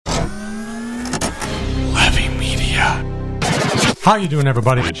How you doing,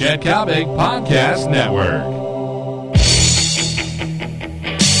 everybody? The Chet Coppock Podcast Network.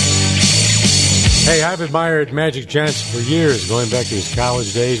 Hey, I've admired Magic Johnson for years, going back to his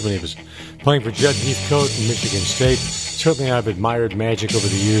college days when he was playing for Judd Heathcote in Michigan State. Certainly, I've admired Magic over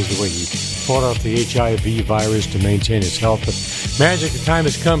the years, the way he fought off the HIV virus to maintain his health. But Magic, the time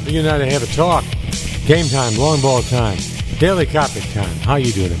has come for you and I to have a talk. Game time, long ball time, Daily Coppock time. How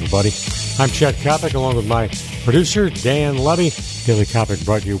you doing, everybody? I'm Chet Coppock, along with my producer, Dan Levy. Daily Coppock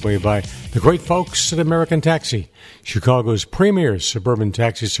brought your way by the great folks at American Taxi, Chicago's premier suburban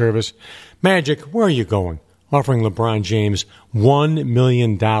taxi service. Magic, where are you going? Offering LeBron James $1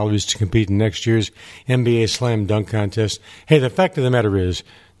 million to compete in next year's NBA Slam Dunk Contest. Hey, the fact of the matter is,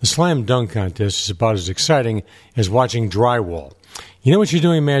 the Slam Dunk Contest is about as exciting as watching drywall. You know what you're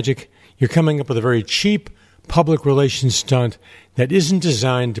doing, Magic? You're coming up with a very cheap public relations stunt that isn't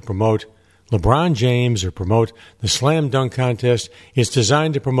designed to promote LeBron James or promote the Slam Dunk Contest. It's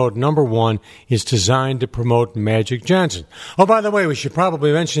designed to promote, number one, it's designed to promote Magic Johnson. Oh, by the way, we should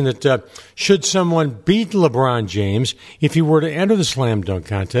probably mention that should someone beat LeBron James, if he were to enter the Slam Dunk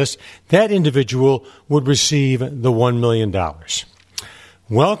Contest, that individual would receive the $1 million.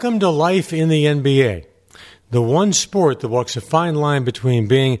 Welcome to life in the NBA, the one sport that walks a fine line between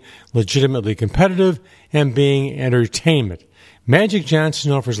being legitimately competitive and being entertainment. Magic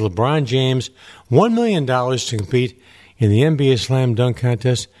Johnson offers LeBron James $1 million to compete in the NBA Slam Dunk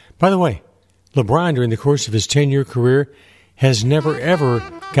Contest. By the way, LeBron, during the course of his 10-year career, has never, ever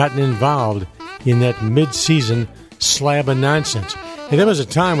gotten involved in that mid-season slab of nonsense. And there was a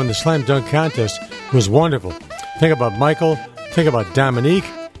time when the Slam Dunk Contest was wonderful. Think about Michael. Think about Dominique.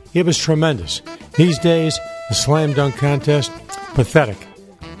 It was tremendous. These days, the Slam Dunk Contest, pathetic.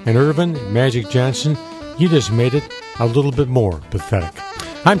 And Irvin, Magic Johnson, you just made it a little bit more pathetic.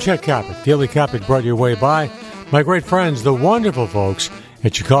 I'm Chet Coppock. Daily Coppock brought your way by my great friends, the wonderful folks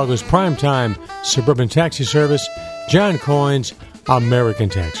at Chicago's primetime suburban taxi service, John Coyne's American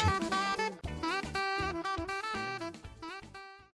Taxi.